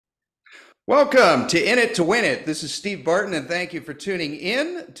Welcome to In It to Win It. This is Steve Barton, and thank you for tuning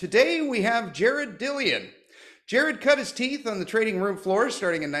in. Today we have Jared Dillian. Jared cut his teeth on the trading room floor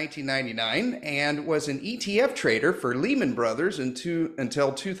starting in 1999 and was an ETF trader for Lehman Brothers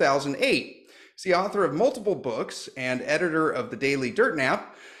until 2008. He's the author of multiple books and editor of the Daily Dirt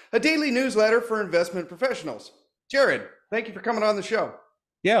Nap, a daily newsletter for investment professionals. Jared, thank you for coming on the show.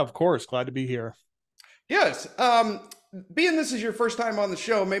 Yeah, of course. Glad to be here. Yes. Being this is your first time on the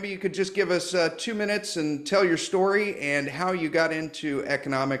show, maybe you could just give us 2 minutes and tell your story and how you got into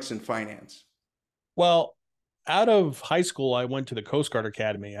economics and finance. Well, out of high school, I went to the Coast Guard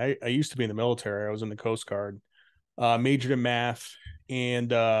Academy. I used to be in the military. I was in the Coast Guard, majored in math, and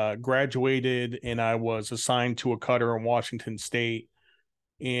graduated. And I was assigned to a cutter in Washington State,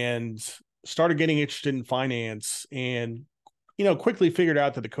 and started getting interested in finance. And quickly figured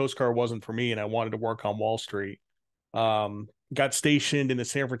out that the Coast Guard wasn't for me, and I wanted to work on Wall Street. Got stationed in the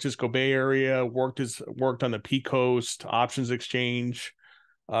San Francisco Bay Area, worked on the P Coast options exchange,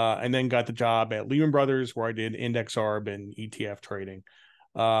 and then got the job at Lehman Brothers, where I did index arb and ETF trading.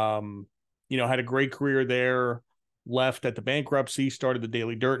 Had a great career there. Left at the bankruptcy, started the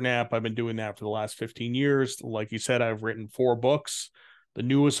Daily Dirt Nap. I've been doing that for the last 15 years. Like you said, I've written 4 books. The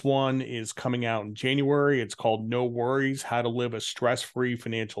newest one is coming out in January. It's called No Worries: How to Live a Stress-Free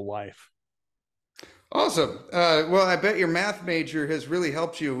Financial Life. Awesome. Well, I bet your math major has really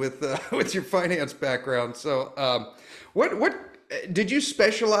helped you with with your finance background. So, what did you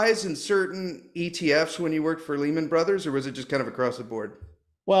specialize in certain ETFs when you worked for Lehman Brothers, or was it just kind of across the board?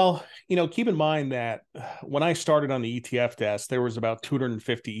 Well, keep in mind that when I started on the ETF desk, there was about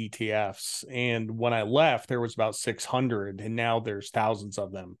 250 ETFs. And when I left, there was about 600. And now there's thousands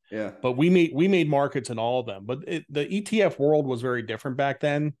of them. Yeah. But we made markets in all of them. But the ETF world was very different back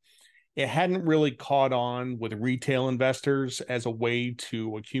then. It hadn't really caught on with retail investors as a way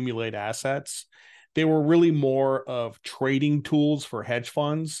to accumulate assets. They were really more of trading tools for hedge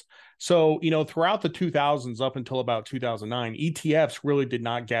funds. So, throughout the 2000s up until about 2009, ETFs really did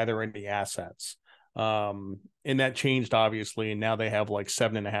not gather any assets. And that changed, obviously. And now they have like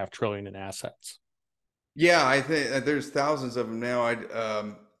 7.5 trillion in assets. Yeah, I think there's thousands of them now.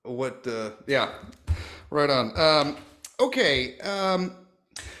 Yeah, right on. Okay.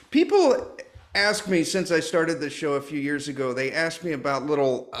 People ask me since I started this show a few years ago, they asked me about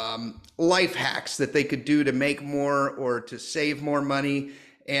little life hacks that they could do to make more or to save more money.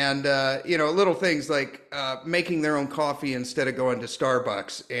 And, little things like making their own coffee instead of going to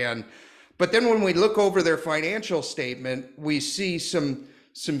Starbucks. But then when we look over their financial statement, we see some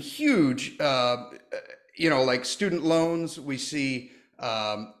huge, like student loans. We see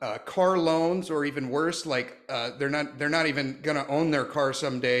car loans, or even worse, like they're not even going to own their car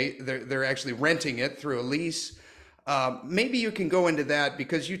someday. They're actually renting it through a lease. Maybe you can go into that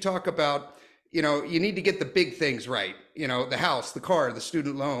because you talk about, you need to get the big things right. The house, the car, the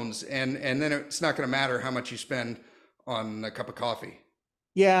student loans, and then it's not going to matter how much you spend on a cup of coffee.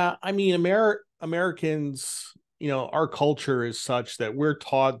 Yeah. I mean, Americans, our culture is such that we're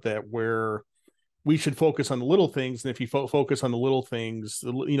taught that we should focus on the little things. And if you focus on the little things,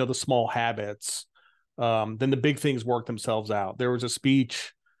 the small habits, then the big things work themselves out. There was a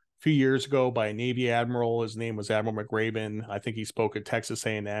speech a few years ago by a Navy admiral. His name was Admiral McRaven. I think he spoke at Texas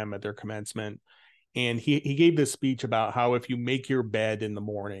A&M at their commencement. And he gave this speech about how if you make your bed in the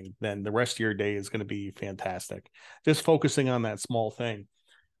morning, then the rest of your day is going to be fantastic. Just focusing on that small thing.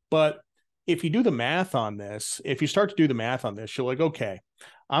 But if you do the math on this, if you start to do the math on this, you're like, okay,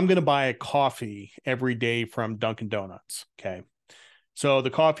 I'm going to buy a coffee every day from Dunkin' Donuts. Okay. So the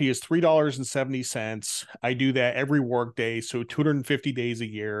coffee is $3.70. I do that every work day. So 250 days a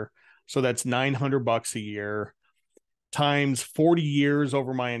year. So that's $900 a year times 40 years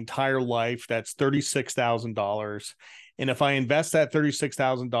over my entire life. That's $36,000. And if I invest that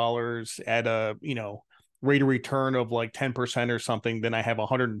 $36,000 at a, rate of return of like 10% or something, then I have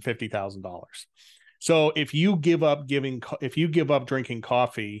 $150,000. So if you give up drinking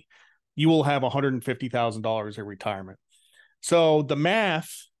coffee, you will have $150,000 in retirement. So the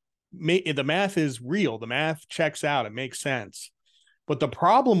math is real. The math checks out. It makes sense. But the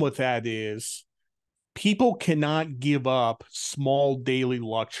problem with that is people cannot give up small daily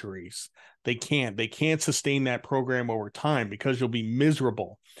luxuries. They can't sustain that program over time because you'll be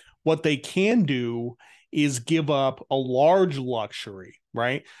miserable. What they can do is give up a large luxury,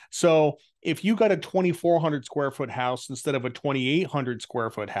 right? So if you got a 2,400 square foot house instead of a 2,800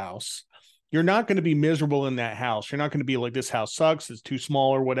 square foot house, you're not going to be miserable in that house. You're not going to be like, this house sucks, it's too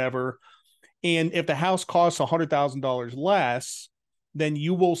small or whatever. And if the house costs $100,000 less, then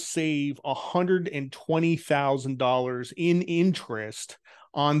you will save $120,000 in interest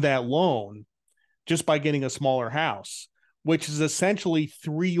on that loan just by getting a smaller house, which is essentially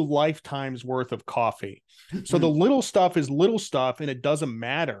 3 lifetimes worth of coffee. So the little stuff is little stuff and it doesn't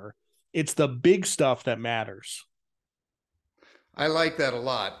matter. It's the big stuff that matters. I like that a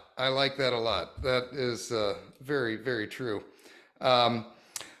lot. I like that a lot. That is very, very true. Um,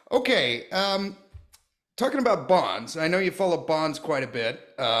 okay. Talking about bonds, I know you follow bonds quite a bit.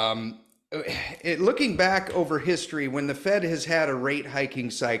 Looking back over history, when the Fed has had a rate hiking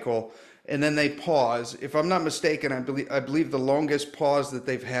cycle and then they pause, if I'm not mistaken, I believe the longest pause that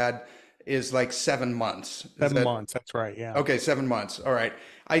they've had is like 7 months. Is 7 months. That's right. Yeah. okay? 7 months. All right.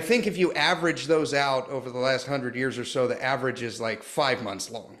 I think if you average those out over the last 100 years or so, the average is like 5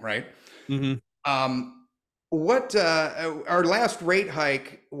 months long, right? Mm-hmm. Um, what our last rate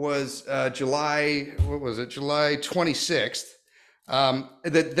hike was July, what was it? July 26th.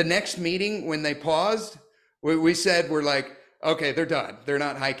 The next meeting when they paused, we said we're like, okay, they're done. They're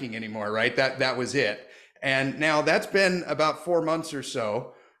not hiking anymore, right? That was it. And now that's been about 4 months or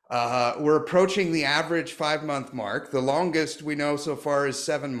so. We're approaching the average 5 month mark. The longest we know so far is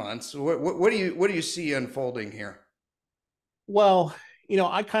 7 months. What do you see unfolding here? Well,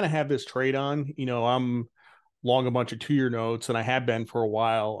 I kind of have this trade on. I'm long a bunch of 2-year notes, and I have been for a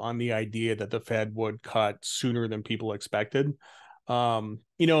while on the idea that the Fed would cut sooner than people expected.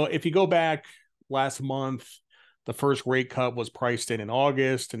 If you go back last month, the first rate cut was priced in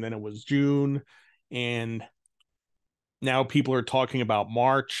August, and then it was June, and now people are talking about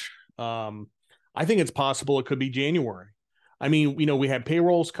March. I think it's possible it could be January. I mean, we have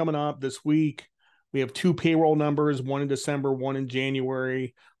payrolls coming up this week. We have 2 payroll numbers, one in December, one in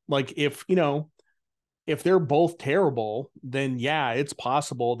January. Like if they're both terrible, then yeah, it's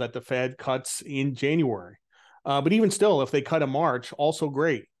possible that the Fed cuts in January. But even still, if they cut in March, also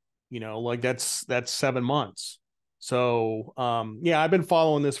great. Like that's 7 months. So yeah, I've been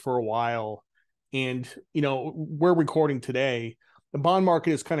following this for a while, and we're recording today. The bond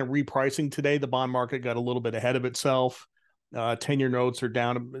market is kind of repricing today. The bond market got a little bit ahead of itself. 10-year notes are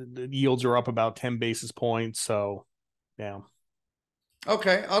down. The yields are up about 10 basis points. So yeah.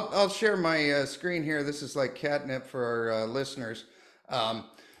 Okay, I'll share my screen here. This is like catnip for our listeners. Um,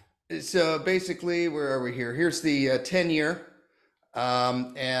 so basically, where are we here? Here's the 10 year.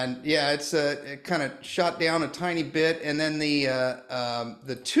 And yeah, it kind of shot down a tiny bit. And then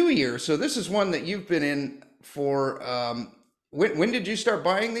the 2 year. So this is one that you've been in for. When did you start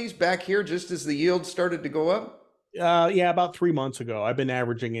buying these back here, just as the yield started to go up? Yeah, about 3 months ago. I've been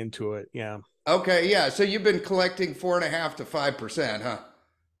averaging into it. Yeah. Okay, yeah. So you've been collecting 4.5 to 5%, huh?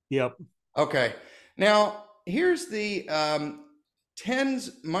 Yep. Okay. Now here's the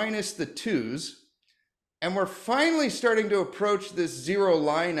tens minus the twos, and we're finally starting to approach this zero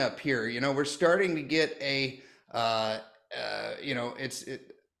line up here. We're starting to get a, it's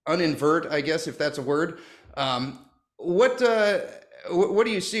uninvert, I guess, if that's a word. What what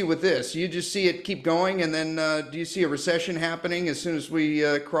do you see with this? You just see it keep going, and then do you see a recession happening as soon as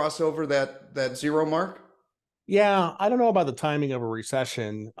we cross over that zero mark? Yeah, I don't know about the timing of a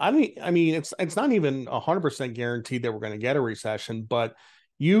recession. I mean, it's not even 100% guaranteed that we're going to get a recession, but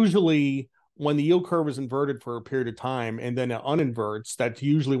usually when the yield curve is inverted for a period of time and then it uninverts, that's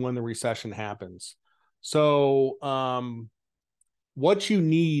usually when the recession happens. So, what you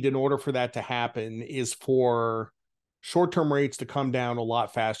need in order for that to happen is for short-term rates to come down a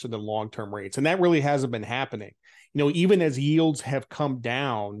lot faster than long-term rates, and that really hasn't been happening. Even as yields have come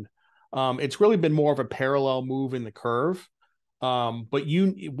down, it's really been more of a parallel move in the curve. But what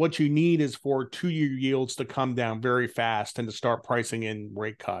you need is for 2-year yields to come down very fast and to start pricing in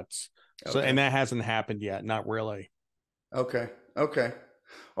rate cuts. So, Okay. and that hasn't happened yet, not really. Okay. Okay.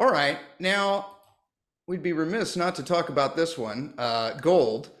 All right. Now, we'd be remiss not to talk about this one,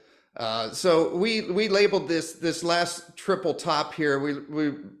 gold. So we labeled this last triple top here.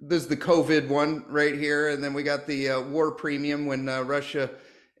 We This is the COVID one right here, and then we got the war premium when Russia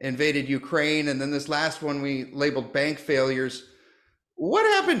invaded Ukraine, and then this last one we labeled bank failures. What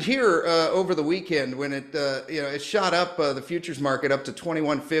happened here over the weekend when it shot up the futures market up to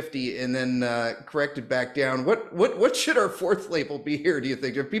 2150 and then corrected back down? What should our fourth label be here? Do you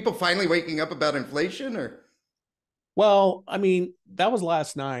think? Are people finally waking up about inflation or? Well, I mean, that was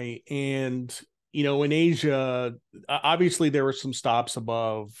last night. And, in Asia, obviously there were some stops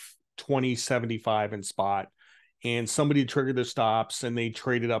above 2075 in spot. And somebody triggered the stops and they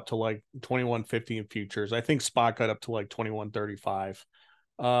traded up to like 2150 in futures. I think spot got up to like 2135.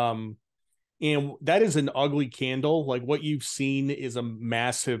 Um, and that is an ugly candle. Like what you've seen is a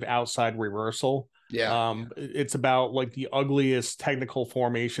massive outside reversal. Yeah. It's about like the ugliest technical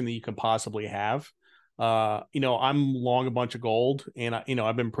formation that you can possibly have. I'm long a bunch of gold, and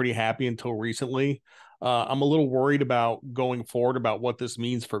I've been pretty happy until recently. I'm a little worried about going forward about what this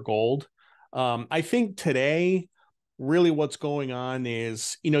means for gold. I think today, really, what's going on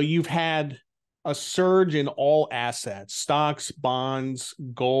is you've had a surge in all assets, stocks, bonds,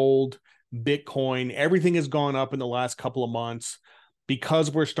 gold, Bitcoin. Everything has gone up in the last couple of months because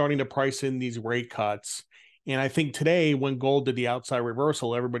we're starting to price in these rate cuts. And I think today, when gold did the outside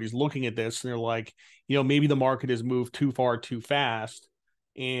reversal, everybody's looking at this and they're like, maybe the market has moved too far too fast.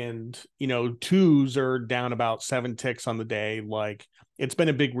 And, twos are down about 7 ticks on the day. Like, it's been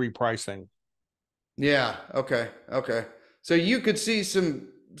a big repricing. Yeah. Okay. Okay. So you could see some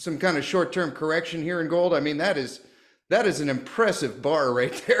kind of short-term correction here in gold. I mean, that is an impressive bar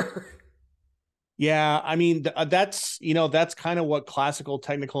right there. Yeah, I mean that's kind of what classical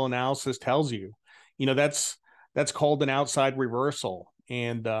technical analysis tells you. That's called an outside reversal,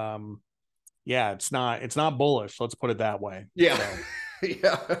 and yeah, it's not bullish. Let's put it that way. Yeah. So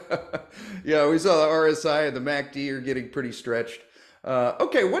Yeah. Yeah, we saw the RSI and the MACD are getting pretty stretched.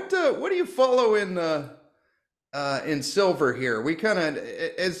 Okay, what do you follow in silver here? We kind of,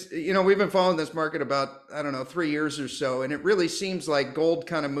 as you know, we've been following this market about, I don't know, 3 years or so, and it really seems like gold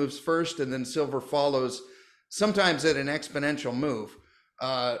kind of moves first and then silver follows, sometimes at an exponential move.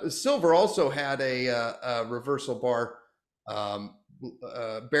 Silver also had a reversal bar,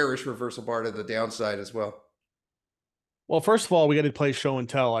 bearish reversal bar to the downside as well. well, first of all, we got to play show and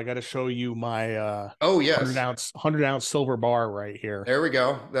tell. I got to show you my Oh, 100 yes. ounce 100 ounce silver bar right here. There we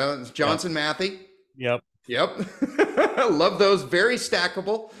go. That's Yep. Johnson Matthey. Yep. Yep. Love those. Very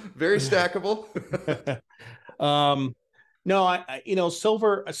stackable. Very stackable. um no,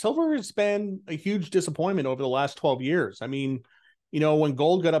 silver has been a huge disappointment over the last 12 years. I mean, when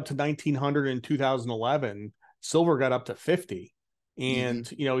gold got up to 1900 in 2011, silver got up to 50. Hmm. And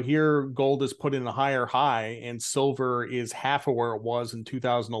here gold is put in a higher high and silver is half of where it was in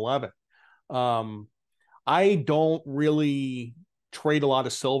 2011. um I don't really trade a lot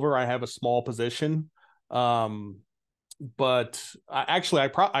of silver. I have a small position. um but I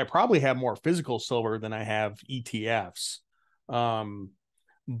probably have more physical silver than I have ETFs. Um,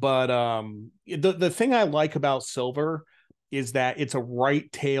 but the thing I like about silver is that it's a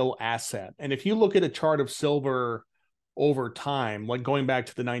right tail asset. And if you look at a chart of silver over time, like going back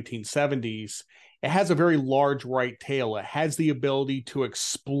to the 1970s, it has a very large right tail. It has the ability to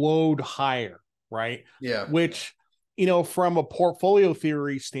explode higher, right? Yeah. Which, from a portfolio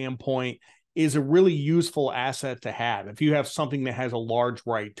theory standpoint, is a really useful asset to have if you have something that has a large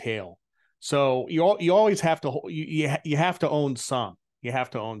right tail. So you always have to you have to own some. You have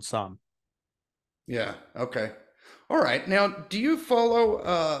to own some. Yeah. Okay. All right. Now, do you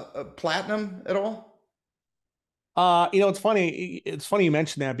follow platinum at all? It's funny. It's funny you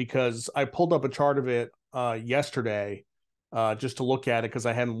mentioned that because I pulled up a chart of it yesterday just to look at it because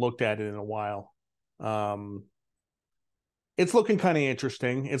I hadn't looked at it in a while. Um, it's looking kind of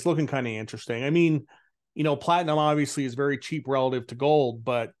interesting. It's looking kind of interesting. I mean, platinum obviously is very cheap relative to gold,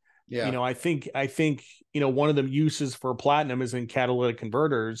 but Yeah. I think one of the uses for platinum is in catalytic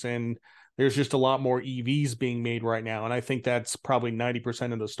converters, and there's just a lot more EVs being made right now, and I think that's probably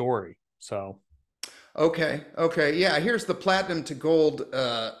 90% of the story. So Okay. Okay. Yeah. Here's the platinum to gold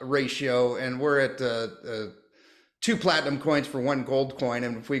ratio, and we're at two platinum coins for one gold coin.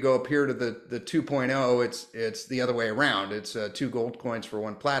 And if we go up here to the 2.0, it's the other way around. It's two gold coins for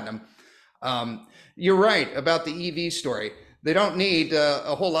one platinum. You're right about the EV story. They don't need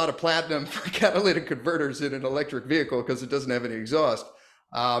a whole lot of platinum for catalytic converters in an electric vehicle because it doesn't have any exhaust.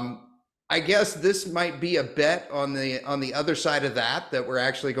 Um, I guess this might be a bet on the other side of that we're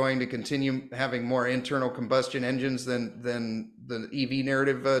actually going to continue having more internal combustion engines than the EV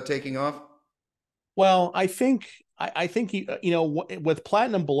narrative taking off. well, I think with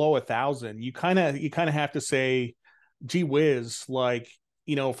platinum below 1,000, you kind of have to say, gee whiz, like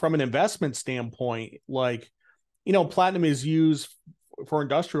from an investment standpoint, like platinum is used for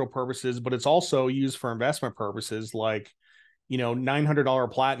industrial purposes, but it's also used for investment purposes. Like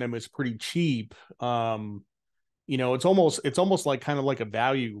 $900 platinum is pretty cheap. It's almost like kind of like a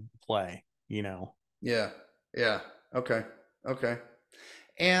value play. Yeah, yeah. Okay, okay.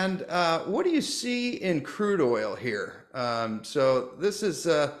 And what do you see in crude oil here? So this is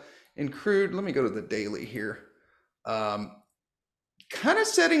in crude. Let me go to the daily here. Um, Kind of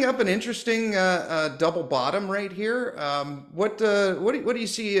setting up an interesting double bottom right here. What do you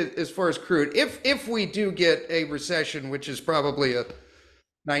see as far as crude? If we do get a recession, which is probably a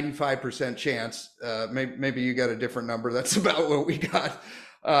 95% chance, maybe you got a different number. That's about what we got.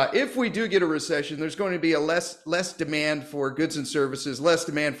 If we do get a recession, there's going to be a less demand for goods and services, less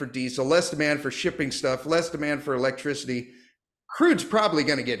demand for diesel, less demand for shipping stuff, less demand for electricity. Crude's probably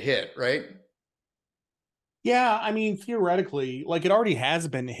going to get hit, right? Yeah, I mean, theoretically, like it already has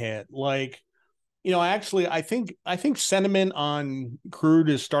been hit. Like, actually, I think sentiment on crude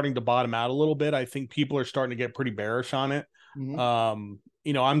is starting to bottom out a little bit. I think people are starting to get pretty bearish on it.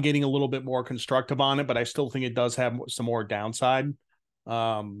 Mm-hmm. I'm getting a little bit more constructive on it, but I still think it does have some more downside.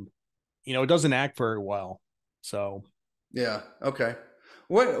 Um, it doesn't act very well. So, Yeah. Okay.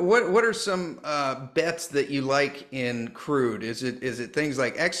 What are some bets that you like in crude? Is it things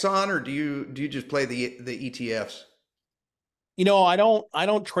like Exxon, or do you just play the ETFs? I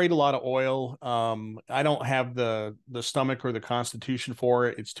don't trade a lot of oil. I don't have the stomach or the constitution for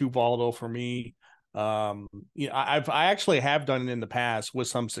it. It's too volatile for me. I actually have done it in the past with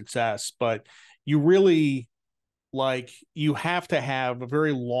some success, but you really you have to have a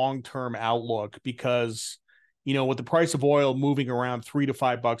very long-term outlook because with the price of oil moving around $3 to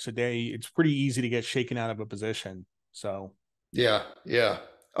 $5 a day, it's pretty easy to get shaken out of a position. So Yeah. Yeah.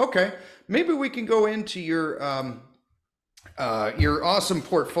 Okay. Maybe we can go into your awesome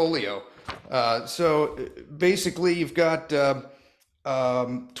portfolio. So basically, you've got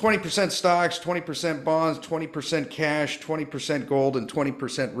 20% stocks, 20% bonds, 20% cash, 20% gold, and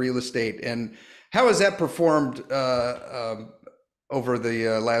 20% real estate. And how has that performed over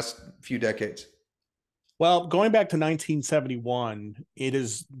the last few decades? well, going back to 1971, it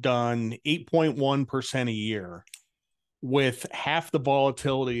has done 8.1% a year with half the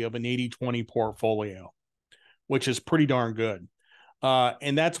volatility of an 80/20 portfolio, which is pretty darn good.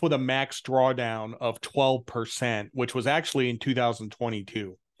 And that's with a max drawdown of 12%, which was actually in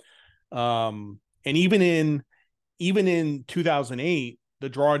 2022. And even in 2008, the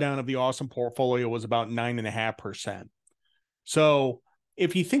drawdown of the awesome portfolio was about 9.5%. So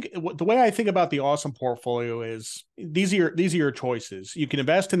if you think the way I think about the awesome portfolio is these are your choices. You can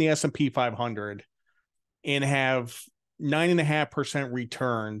invest in the S&P 500 and have 9.5%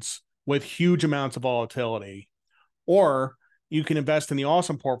 returns with huge amounts of volatility, or you can invest in the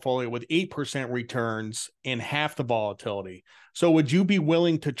awesome portfolio with 8% returns and half the volatility. So would you be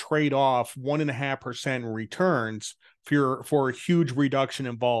willing to trade off 1.5% returns for a huge reduction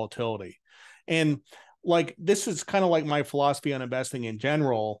in volatility? And this is kind of like my philosophy on investing in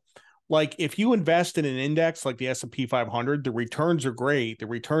general. Like if you invest in an index like the S&P 500, the returns are great, the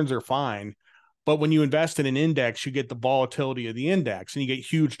returns are fine. But when you invest in an index, you get the volatility of the index and you get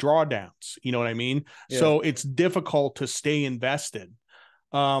huge drawdowns. You know what I mean? Yeah. So it's difficult to stay invested.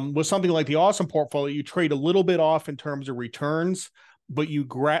 With something like the awesome portfolio, you trade a little bit off in terms of returns, but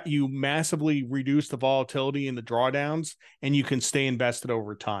you massively reduce the volatility in the drawdowns, and you can stay invested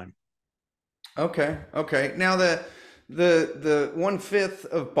over time. Okay. Okay. Now the 1/5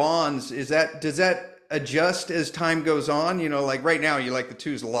 of bonds, does that adjust as time goes on? Like right now you like the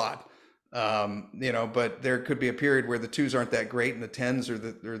twos a lot. But there could be a period where the twos aren't that great and the tens or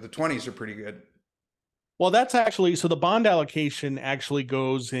the 20s are pretty good. Well, that's actually so the bond allocation actually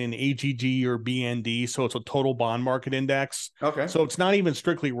goes in AGG or BND. So it's a total bond market index. Okay. So it's not even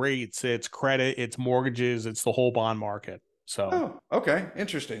strictly rates, it's credit, it's mortgages, it's the whole bond market. So, Oh, okay.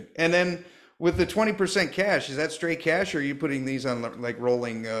 Interesting. And then with the 20% cash, is that straight cash or are you putting these on like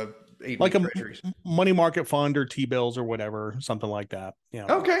rolling 8 week like a treasuries? money market fund or T bills or whatever, something like that. Yeah.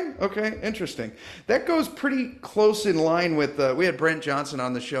 Okay, okay, interesting. That goes pretty close in line with we had Brent Johnson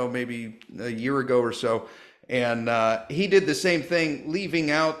on the show maybe a year ago or so, and he did the same thing,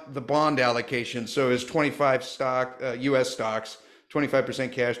 leaving out the bond allocation. So his 25 U.S. stocks,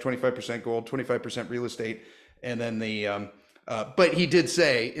 25% cash, 25% gold, 25% real estate, and then but he did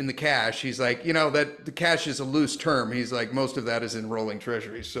say in the cash, he's like, that the cash is a loose term. He's like, most of that is in rolling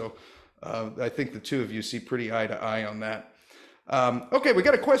treasuries. So I think the two of you see pretty eye to eye on that. Okay, we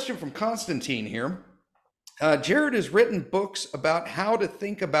got a question from Constantine here. Jared has written books about how to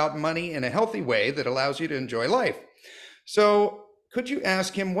think about money in a healthy way that allows you to enjoy life. So, could you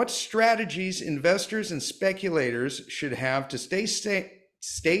ask him what strategies investors and speculators should have to stay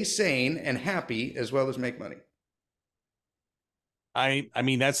sane and happy as well as make money? I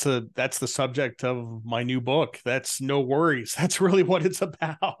mean that's the subject of my new book. That's no worries. That's really what it's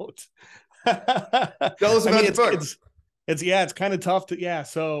about. Tell us I about mean your book. it's yeah, it's kind of tough to yeah,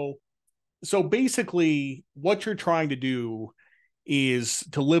 so basically what you're trying to do is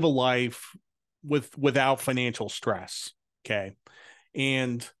to live a life without financial stress, okay?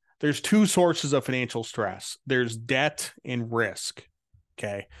 And there's two sources of financial stress. There's debt and risk,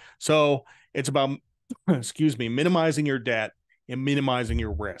 okay? So it's about excuse me, minimizing your debt and minimizing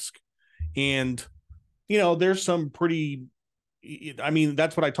your risk. And there's some pretty I mean,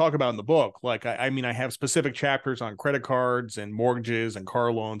 that's what I talk about in the book. Like, I mean, I have specific chapters on credit cards and mortgages and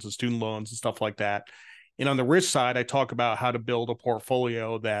car loans and student loans and stuff like that. And on the risk side, I talk about how to build a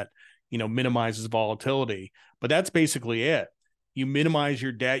portfolio that, minimizes volatility. But that's basically it. You minimize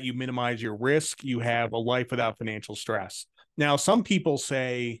your debt, you minimize your risk, you have a life without financial stress. Now, some people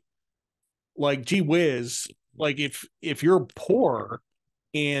say, like, gee whiz, like if you're poor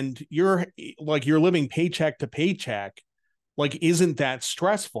and you're living paycheck to paycheck, like, isn't that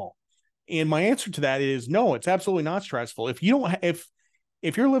stressful? And my answer to that is no, it's absolutely not stressful. If you don't,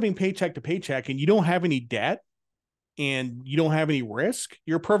 if you're living paycheck to paycheck and you don't have any debt and you don't have any risk,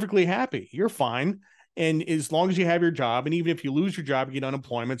 you're perfectly happy. You're fine. And as long as you have your job, and even if you lose your job, you get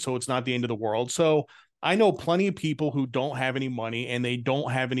unemployment, so it's not the end of the world. So I know plenty of people who don't have any money and they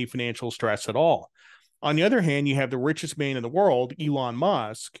don't have any financial stress at all. On the other hand, you have the richest man in the world, Elon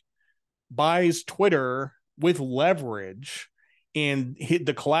Musk, buys Twitter with leverage, and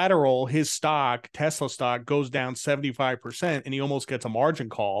the collateral, his stock, Tesla stock, goes down 75%, and he almost gets a margin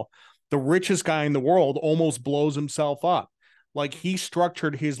call. The richest guy in the world almost blows himself up. Like, he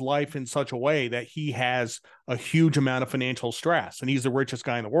structured his life in such a way that he has a huge amount of financial stress, and he's the richest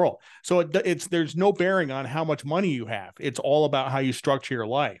guy in the world. So there's no bearing on how much money you have. It's all about how you structure your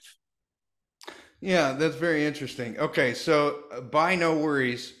life. Yeah, that's very interesting. Okay, so buy no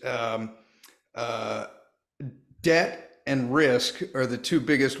worries. Uh, Debt and risk are the two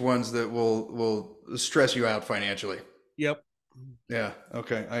biggest ones that will stress you out financially. Yep. Yeah,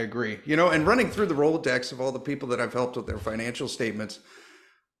 okay, I agree. And running through the Rolodex of all the people that I've helped with their financial statements,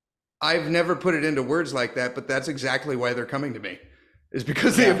 I've never put it into words like that, but that's exactly why they're coming to me, is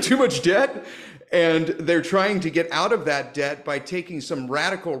because they have too much debt and they're trying to get out of that debt by taking some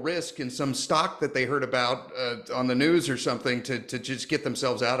radical risk in some stock that they heard about on the news or something to just get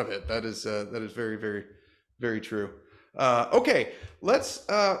themselves out of it. That is very, very, very true. Okay, let's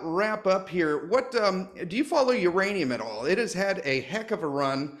wrap up here. What do you follow uranium at all? It has had a heck of a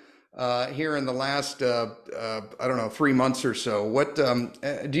run here in the last I don't know, 3 months or so. What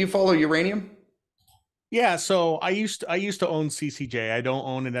do you follow uranium? Yeah, so I used to own CCJ. I don't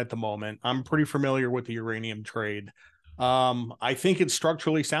own it at the moment. I'm pretty familiar with the uranium trade. I think it's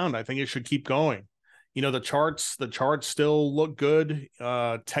structurally sound. I think it should keep going. The charts still look good.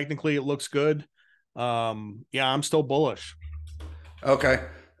 Technically it looks good. Yeah, I'm still bullish. Okay,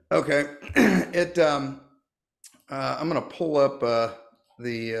 okay. It I'm gonna pull up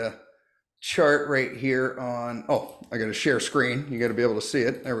the chart right here on, oh, I got to share screen. You got to be able to see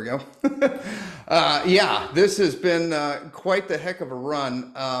it. There we go. Yeah, this has been quite the heck of a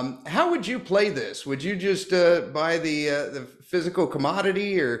run. How would you play this? Would you just buy the physical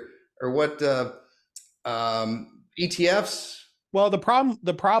commodity, or what ETFs? Well,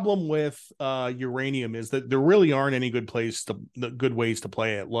 the problem with uranium is that there really aren't any good ways to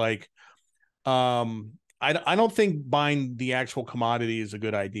play it. Like, I don't think buying the actual commodity is a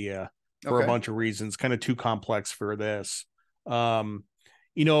good idea for a Okay. bunch of reasons. Kind of too complex for this. Um,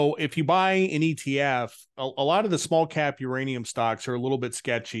 if you buy an ETF, a lot of the small cap uranium stocks are a little bit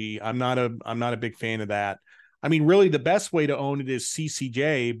sketchy. I'm not a big fan of that. I mean, really, the best way to own it is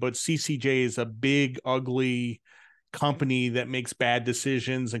CCJ, but CCJ is a big, ugly company that makes bad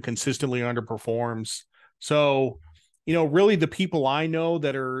decisions and consistently underperforms. So, really, the people I know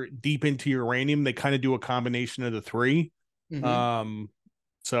that are deep into uranium, they kind of do a combination of the three. Mm-hmm. Um,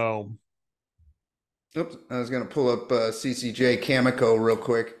 so Oops, I was going to pull up CCJ Cameco real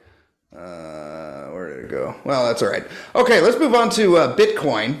quick. Where did it go? Well, that's all right. Okay, let's move on to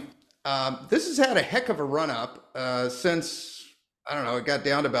Bitcoin. This has had a heck of a run up since, I don't know, it got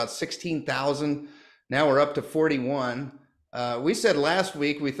down to about 16,000. Now we're up to 41. We said last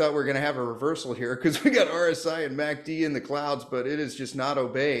week we thought we were going to have a reversal here because we got RSI and MACD in the clouds, but it is just not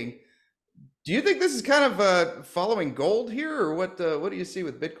obeying. Do you think this is kind of following gold here, or what do you see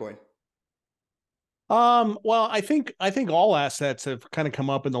with Bitcoin? well, I think all assets have kind of come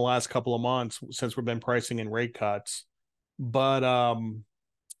up in the last couple of months since we've been pricing in rate cuts. But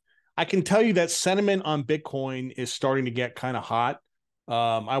I can tell you that sentiment on Bitcoin is starting to get kind of hot.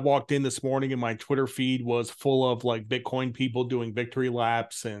 I walked in this morning and my Twitter feed was full of like Bitcoin people doing victory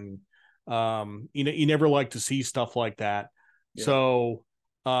laps, and you never like to see stuff like that. Yeah. So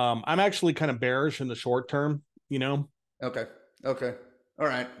I'm actually kind of bearish in the short term. Okay. Okay. All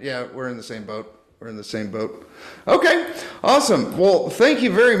right. Yeah, we're in the same boat. We're in the same boat. Okay. Awesome. Well, thank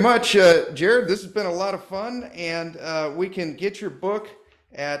you very much, Jared. This has been a lot of fun, and we can get your book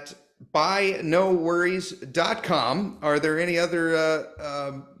at buynoworries.com. Are there any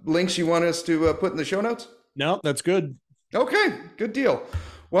other links you want us to put in the show notes? No, that's good. Okay. Good deal.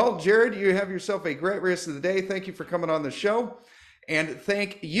 Well, Jared, you have yourself a great rest of the day. Thank you for coming on the show. And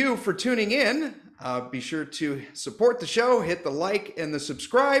thank you for tuning in. Be sure to support the show, hit the like and the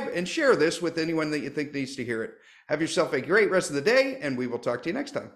subscribe, and share this with anyone that you think needs to hear it. Have yourself a great rest of the day, and we will talk to you next time.